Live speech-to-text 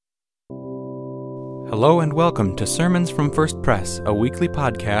Hello and welcome to Sermons from First Pres, a weekly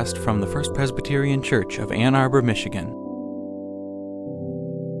podcast from the First Presbyterian Church of Ann Arbor, Michigan.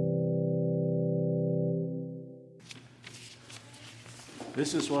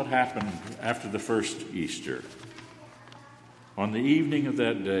 This is what happened after the first Easter. On the evening of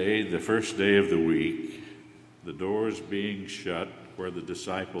that day, the first day of the week, the doors being shut where the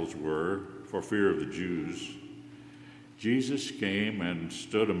disciples were for fear of the Jews, Jesus came and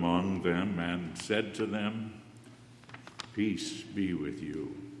stood among them and said to them, "Peace be with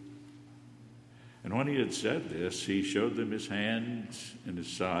you." And when he had said this, he showed them his hands and his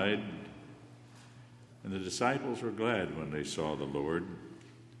side. And the disciples were glad when they saw the Lord.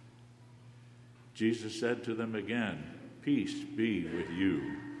 Jesus said to them again, "Peace be with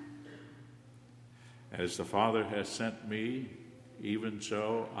you. As the Father has sent me, even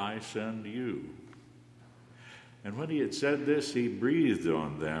so I send you." And when he had said this, he breathed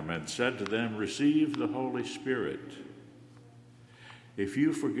on them and said to them, "Receive the Holy Spirit. If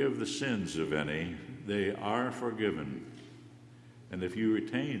you forgive the sins of any, they are forgiven. And if you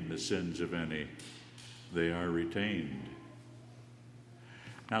retain the sins of any, they are retained."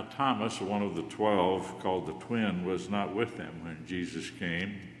 Now Thomas, one of the 12, called the twin, was not with them when Jesus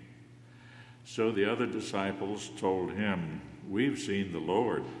came. So the other disciples told him, "We've seen the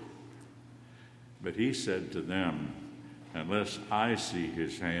Lord." But he said to them, "Unless I see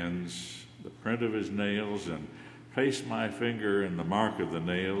his hands, the print of his nails, and place my finger in the mark of the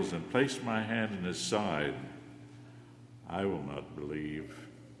nails, and place my hand in his side, I will not believe."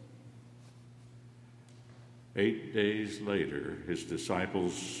 8 days later, his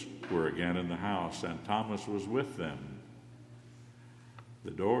disciples were again in the house, and Thomas was with them. The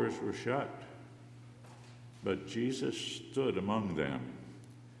doors were shut, but Jesus stood among them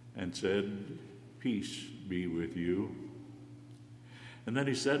and said, "Peace be with you." And then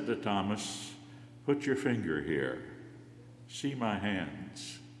he said to Thomas, "Put your finger here. See my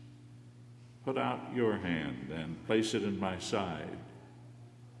hands. Put out your hand and place it in my side.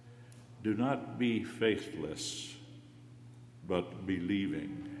 Do not be faithless, but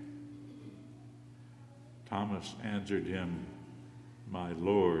believing." Thomas answered him, "My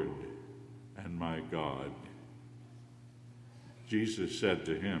Lord and my God." Jesus said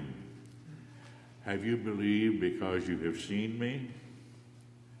to him, "Have you believed because you have seen me?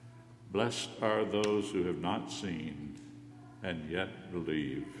 Blessed are those who have not seen and yet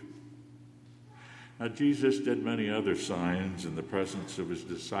believe." Now Jesus did many other signs in the presence of his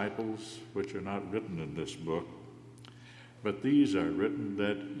disciples, which are not written in this book, but these are written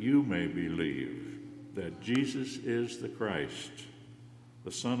that you may believe that Jesus is the Christ,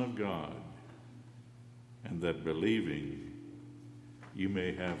 the Son of God, and that believing you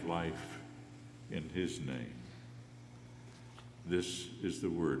may have life in his name. This is the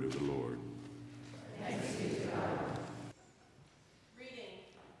word of the Lord. Thanks be to God. Reading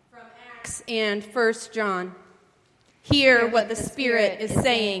from Acts and 1 John. Hear what the Spirit is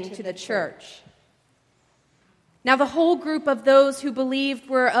saying to the church. Now the whole group of those who believed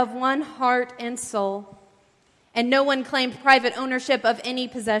were of one heart and soul, and no one claimed private ownership of any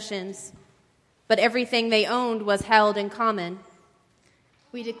possessions, but everything they owned was held in common.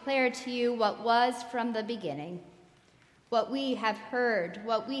 We declare to you what was from the beginning, what we have heard,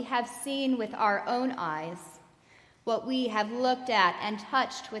 what we have seen with our own eyes, what we have looked at and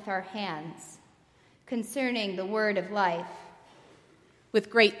touched with our hands, concerning the word of life. With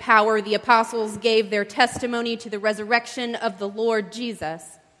great power, the apostles gave their testimony to the resurrection of the Lord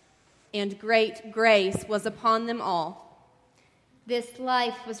Jesus, and great grace was upon them all. This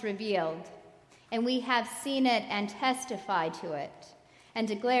life was revealed, and we have seen it and testified to it, and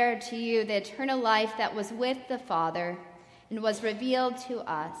declare to you the eternal life that was with the Father and was revealed to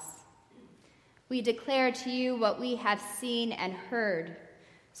us. We declare to you what we have seen and heard,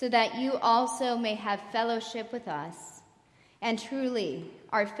 so that you also may have fellowship with us. And truly,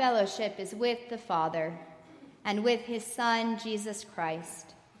 our fellowship is with the Father and with his Son, Jesus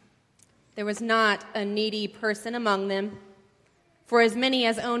Christ. There was not a needy person among them, for as many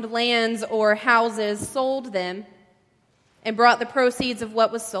as owned lands or houses sold them and brought the proceeds of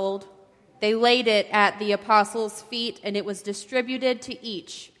what was sold. They laid it at the apostles' feet, and it was distributed to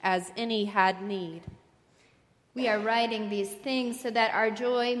each as any had need. We are writing these things so that our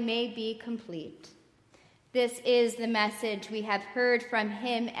joy may be complete. This is the message we have heard from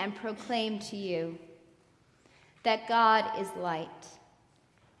him and proclaimed to you, that God is light,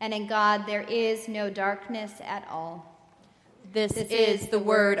 and in God there is no darkness at all. This is the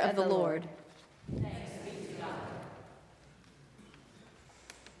word of the Lord.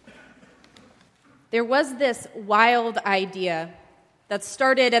 There was this wild idea that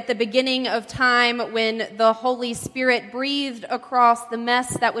started at the beginning of time when the Holy Spirit breathed across the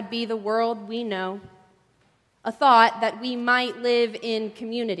mess that would be the world we know. A thought that we might live in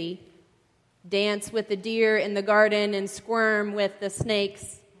community, dance with the deer in the garden and squirm with the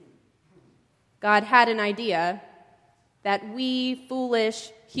snakes. God had an idea that we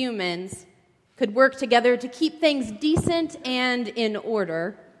foolish humans could work together to keep things decent and in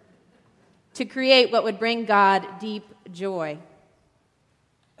order, to create what would bring God deep joy.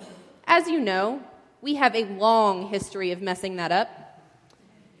 As you know, we have a long history of messing that up,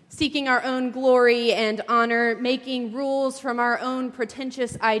 seeking our own glory and honor, making rules from our own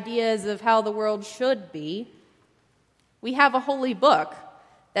pretentious ideas of how the world should be. We have a holy book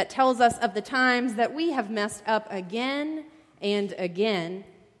that tells us of the times that we have messed up again and again,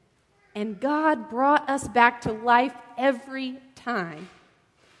 and God brought us back to life every time,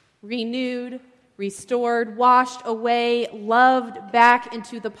 renewed, restored, washed away, loved back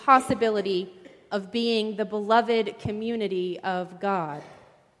into the possibility of being the beloved community of God.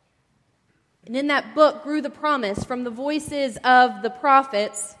 And in that book grew the promise from the voices of the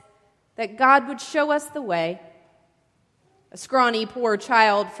prophets that God would show us the way. A scrawny, poor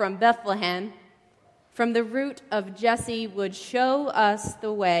child from Bethlehem, from the root of Jesse, would show us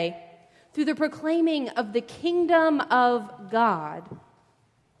the way through the proclaiming of the kingdom of God,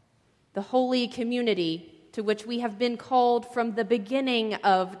 the holy community to which we have been called from the beginning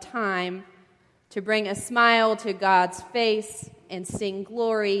of time to bring a smile to God's face and sing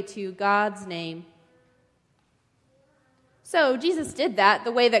glory to God's name. So Jesus did that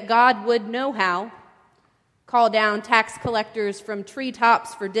the way that God would know how. Call down tax collectors from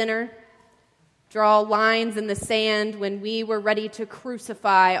treetops for dinner, draw lines in the sand when we were ready to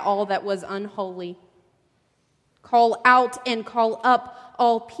crucify all that was unholy, call out and call up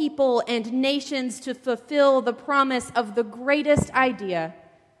all people and nations to fulfill the promise of the greatest idea,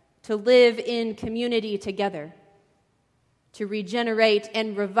 to live in community together, to regenerate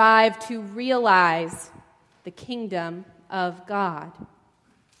and revive, to realize the kingdom of God.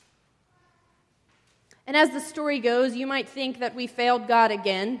 And as the story goes, you might think that we failed God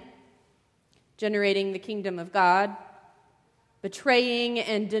again, generating the kingdom of God, betraying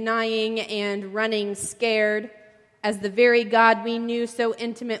and denying and running scared as the very God we knew so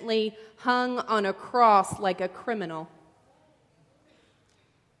intimately hung on a cross like a criminal.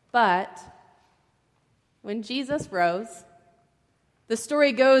 But when Jesus rose, the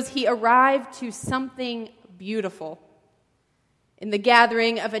story goes he arrived to something beautiful. In the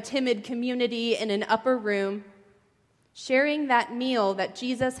gathering of a timid community in an upper room, sharing that meal that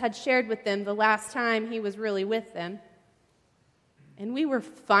Jesus had shared with them the last time he was really with them. And we were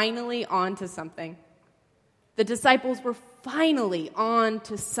finally on to something. The disciples were finally on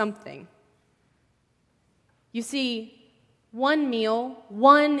to something. You see, one meal,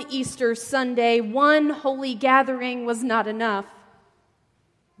 one Easter Sunday, one holy gathering was not enough.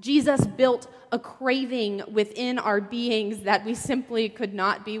 Jesus built a craving within our beings that we simply could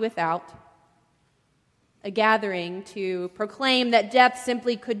not be without. A gathering to proclaim that death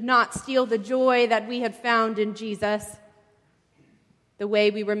simply could not steal the joy that we had found in Jesus. The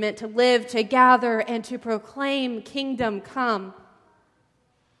way we were meant to live, to gather, and to proclaim kingdom come.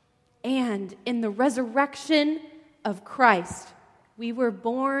 And in the resurrection of Christ, we were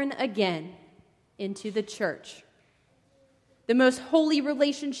born again into the church. The most holy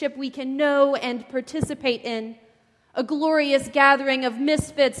relationship we can know and participate in, a glorious gathering of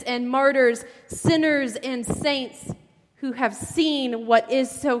misfits and martyrs, sinners and saints who have seen what is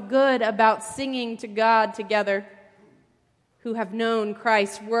so good about singing to God together, who have known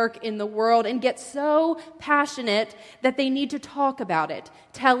Christ's work in the world and get so passionate that they need to talk about it,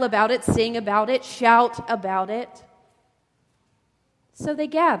 tell about it, sing about it, shout about it. So they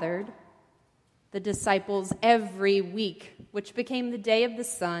gathered, the disciples, every week, which became the day of the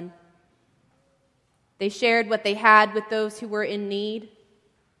sun. They shared what they had with those who were in need.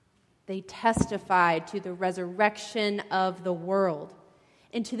 They testified to the resurrection of the world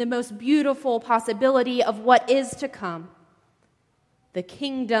and to the most beautiful possibility of what is to come, the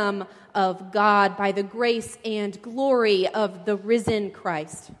kingdom of God by the grace and glory of the risen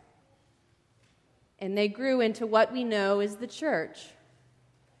Christ. And they grew into what we know is the church,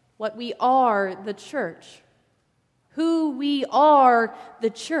 what we are the church, who we are the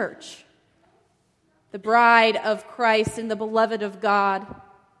church, the bride of Christ and the beloved of God,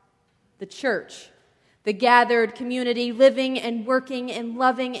 the church, the gathered community, living and working and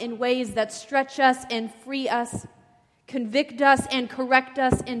loving in ways that stretch us and free us, convict us and correct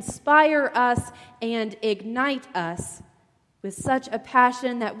us, inspire us and ignite us with such a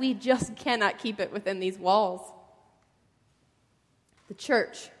passion that we just cannot keep it within these walls. The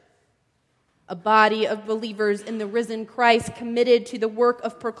church, a body of believers in the risen Christ committed to the work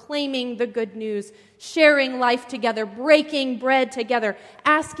of proclaiming the good news, sharing life together, breaking bread together,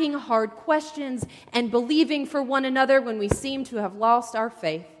 asking hard questions, and believing for one another when we seem to have lost our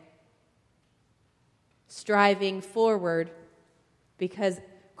faith. Striving forward because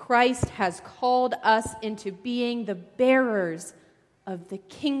Christ has called us into being the bearers of the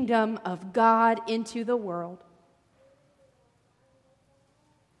kingdom of God into the world.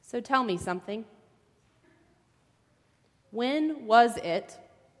 So tell me something. When was it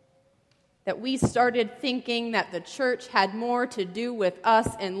that we started thinking that the church had more to do with us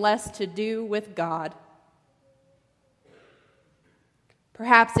and less to do with God?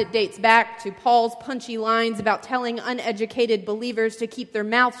 Perhaps it dates back to Paul's punchy lines about telling uneducated believers to keep their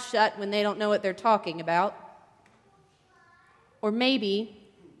mouths shut when they don't know what they're talking about. Or maybe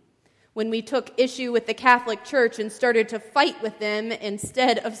when we took issue with the Catholic Church and started to fight with them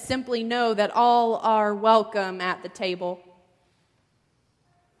instead of simply know that all are welcome at the table.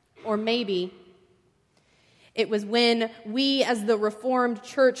 Or maybe it was when we as the Reformed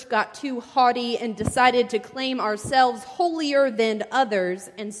Church got too haughty and decided to claim ourselves holier than others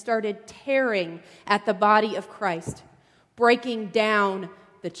and started tearing at the body of Christ, breaking down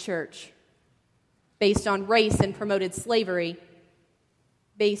the church based on race and promoted slavery,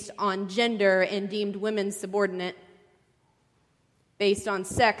 based on gender and deemed women subordinate, based on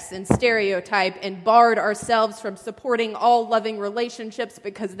sex and stereotype, and barred ourselves from supporting all loving relationships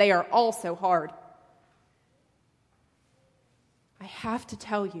because they are all so hard. I have to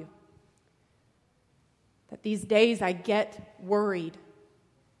tell you that these days I get worried.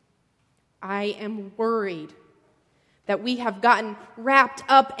 I am worried that we have gotten wrapped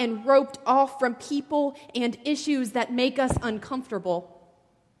up and roped off from people and issues that make us uncomfortable.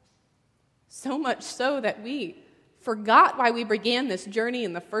 So much so that we forgot why we began this journey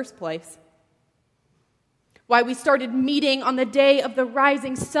in the first place. Why we started meeting on the day of the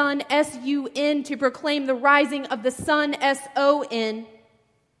rising sun, S-U-N, to proclaim the rising of the sun, S-O-N.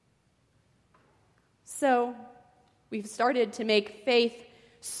 So we've started to make faith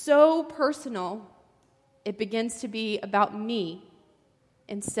so personal, it begins to be about me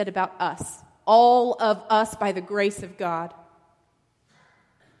instead about us. All of us by the grace of God.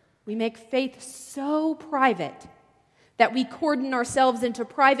 We make faith so private that we cordon ourselves into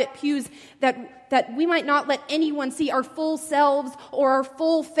private pews that we might not let anyone see our full selves or our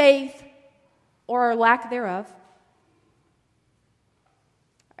full faith or our lack thereof.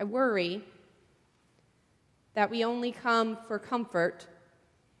 I worry that we only come for comfort,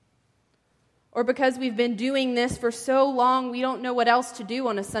 or because we've been doing this for so long we don't know what else to do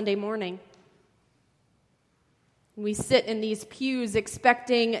on a Sunday morning. We sit in these pews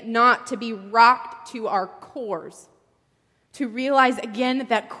expecting not to be rocked to our cores, to realize again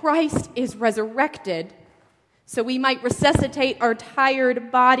that Christ is resurrected, so we might resuscitate our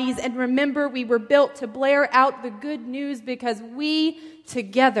tired bodies and remember we were built to blare out the good news because we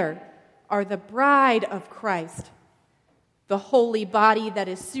together are the bride of Christ, the holy body that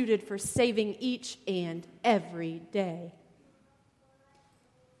is suited for saving each and every day.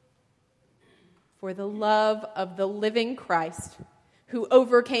 For the love of the living Christ, who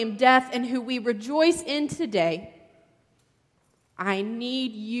overcame death and who we rejoice in today, I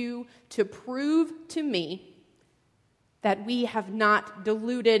need you to prove to me that we have not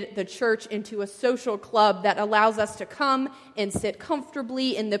diluted the church into a social club that allows us to come and sit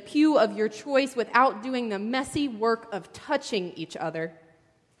comfortably in the pew of your choice without doing the messy work of touching each other,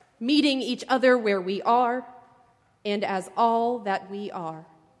 meeting each other where we are, and as all that we are.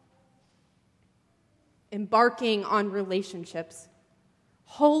 Embarking on relationships,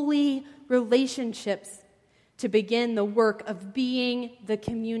 holy relationships, to begin the work of being the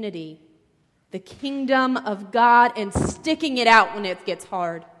community, the kingdom of God, and sticking it out when it gets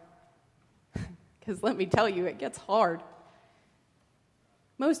hard. Because let me tell you, it gets hard.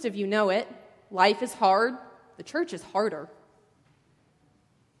 Most of you know it. Life is hard. The church is harder.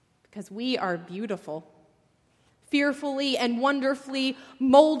 Because we are beautiful, fearfully and wonderfully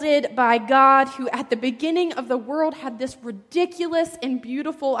molded by God, who at the beginning of the world had this ridiculous and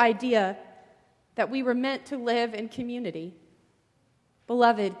beautiful idea that we were meant to live in community,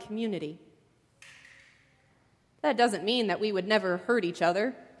 beloved community. That doesn't mean that we would never hurt each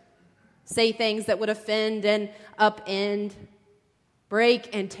other, say things that would offend and upend,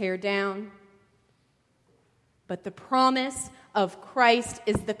 break and tear down. But the promise of Christ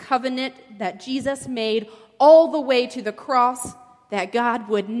is the covenant that Jesus made all the way to the cross, that God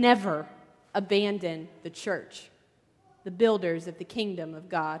would never abandon the church, the builders of the kingdom of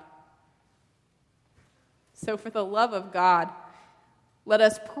God. So for the love of God, Let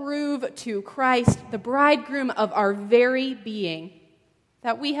us prove to Christ, the bridegroom of our very being,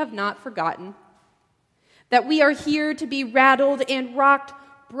 that we have not forgotten, that we are here to be rattled and rocked,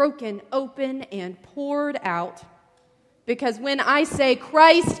 broken open and poured out. Because when I say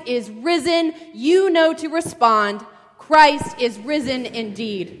Christ is risen, you know to respond, Christ is risen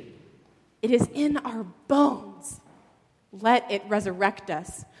indeed. It is in our bones. Let it resurrect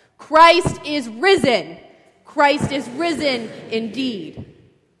us. Christ is risen. Christ is risen indeed.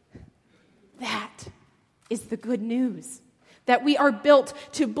 That is the good news, that we are built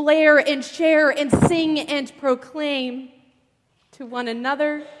to blare and share and sing and proclaim to one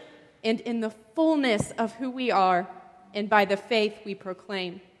another and in the fullness of who we are and by the faith we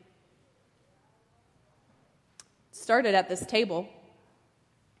proclaim. It started at this table.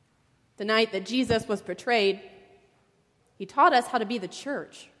 The night that Jesus was betrayed, he taught us how to be the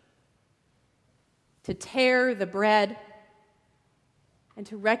church, to tear the bread, and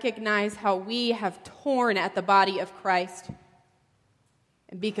to recognize how we have torn at the body of Christ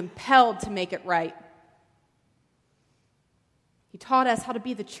and be compelled to make it right. He taught us how to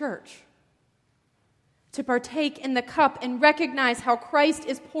be the church, to partake in the cup and recognize how Christ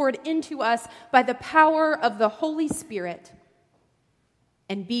is poured into us by the power of the Holy Spirit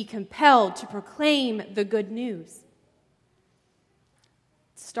and be compelled to proclaim the good news.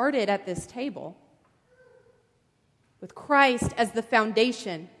 It started at this table with Christ as the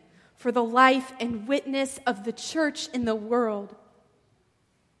foundation for the life and witness of the church in the world,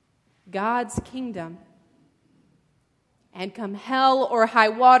 God's kingdom. And come hell or high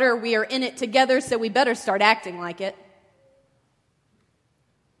water, we are in it together, so we better start acting like it.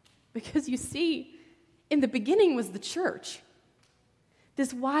 Because you see, in the beginning was the church.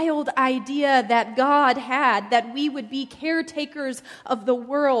 This wild idea that God had, that we would be caretakers of the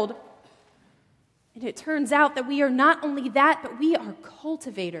world. And it turns out that we are not only that, but we are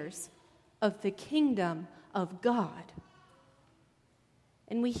cultivators of the kingdom of God.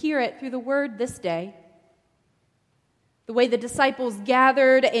 And we hear it through the word this day. The way the disciples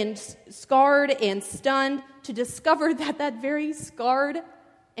gathered and scarred and stunned to discover that that very scarred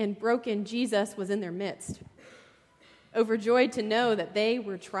and broken Jesus was in their midst. Overjoyed to know that they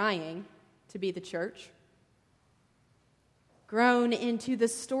were trying to be the church. Grown into the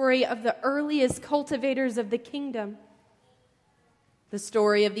story of the earliest cultivators of the kingdom. The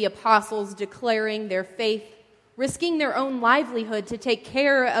story of the apostles declaring their faith, risking their own livelihood to take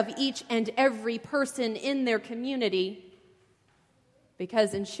care of each and every person in their community.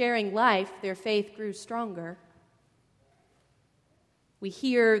 Because in sharing life, their faith grew stronger. We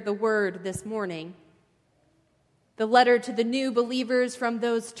hear the word this morning, the letter to the new believers from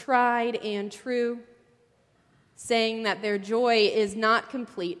those tried and true, saying that their joy is not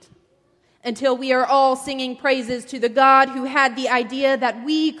complete until we are all singing praises to the God who had the idea that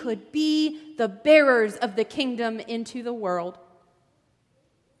we could be the bearers of the kingdom into the world.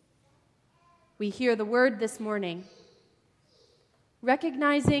 We hear the word this morning,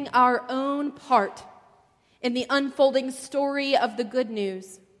 recognizing our own part in the unfolding story of the good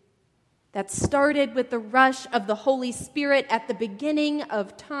news that started with the rush of the Holy Spirit at the beginning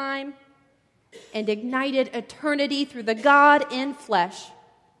of time and ignited eternity through the God in flesh,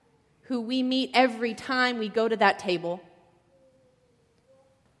 who we meet every time we go to that table,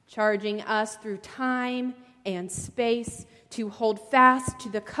 charging us through time and space to hold fast to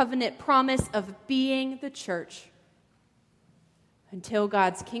the covenant promise of being the church. Until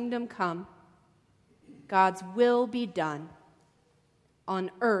God's kingdom come, God's will be done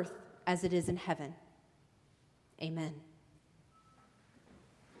on earth as it is in heaven. Amen.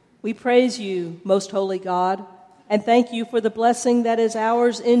 We praise you, most holy God, and thank you for the blessing that is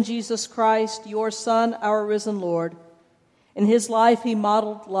ours in Jesus Christ, your Son, our risen Lord. In his life he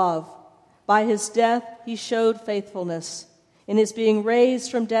modeled love. By his death he showed faithfulness. In his being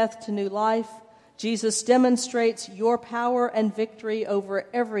raised from death to new life, Jesus demonstrates your power and victory over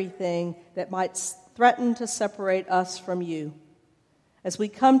everything that might threaten to separate us from you. As we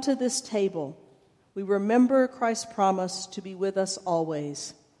come to this table, we remember Christ's promise to be with us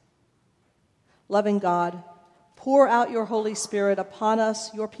always. Loving God, pour out your Holy Spirit upon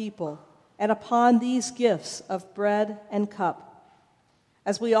us, your people, and upon these gifts of bread and cup.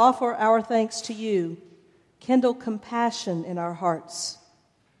 As we offer our thanks to you, kindle compassion in our hearts.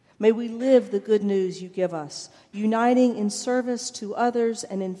 May we live the good news you give us, uniting in service to others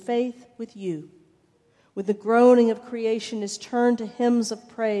and in faith with you. When the groaning of creation is turned to hymns of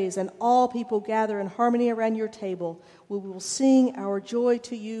praise and all people gather in harmony around your table, we will sing our joy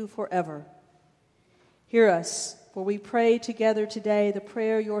to you forever. Hear us, for we pray together today the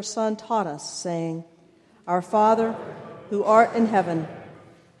prayer your Son taught us, saying, Our Father, who art in heaven,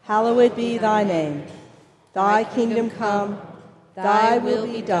 hallowed be thy name. Thy kingdom come, thy will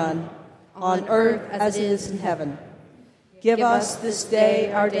be done, on earth as it is in heaven. Give us this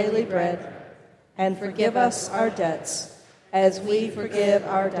day our daily bread, and forgive us our debts, as we forgive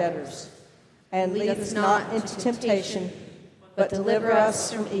our debtors. And lead us not into temptation, but deliver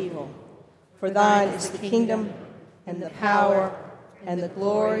us from evil. For thine is the kingdom, and the power, and the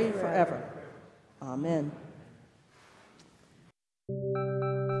glory forever. Amen.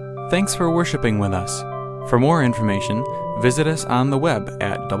 Thanks for worshiping with us. For more information, visit us on the web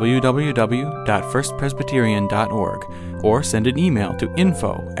at www.firstpresbyterian.org or send an email to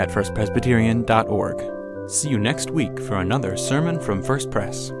info@firstpresbyterian.org. See you next week for another sermon from First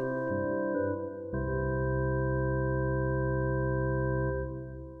Pres.